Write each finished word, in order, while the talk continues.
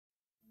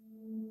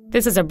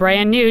This is a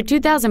brand new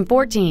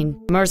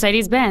 2014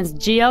 Mercedes-Benz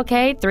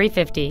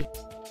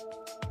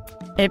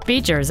GLK350. It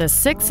features a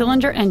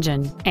 6-cylinder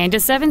engine and a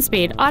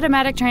 7-speed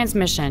automatic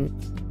transmission.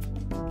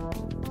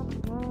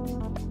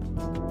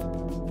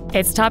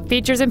 Its top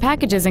features and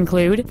packages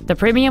include the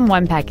Premium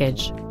One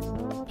package,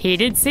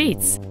 heated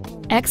seats,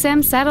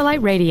 XM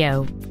satellite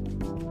radio,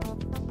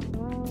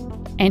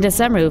 and a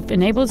sunroof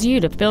enables you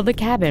to fill the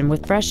cabin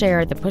with fresh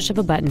air at the push of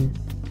a button.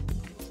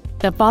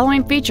 The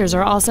following features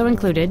are also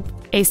included: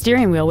 a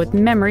steering wheel with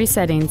memory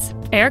settings,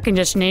 air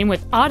conditioning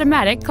with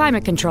automatic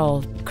climate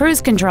control,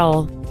 cruise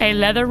control, a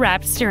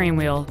leather-wrapped steering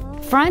wheel,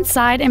 front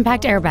side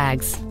impact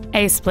airbags,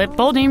 a split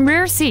folding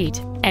rear seat,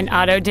 an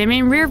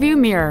auto-dimming rear-view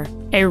mirror,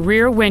 a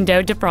rear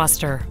window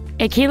defroster,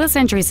 a keyless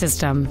entry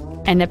system,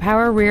 and the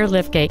power rear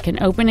liftgate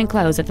can open and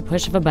close at the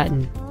push of a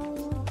button.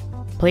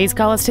 Please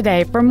call us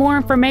today for more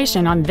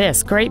information on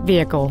this great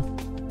vehicle.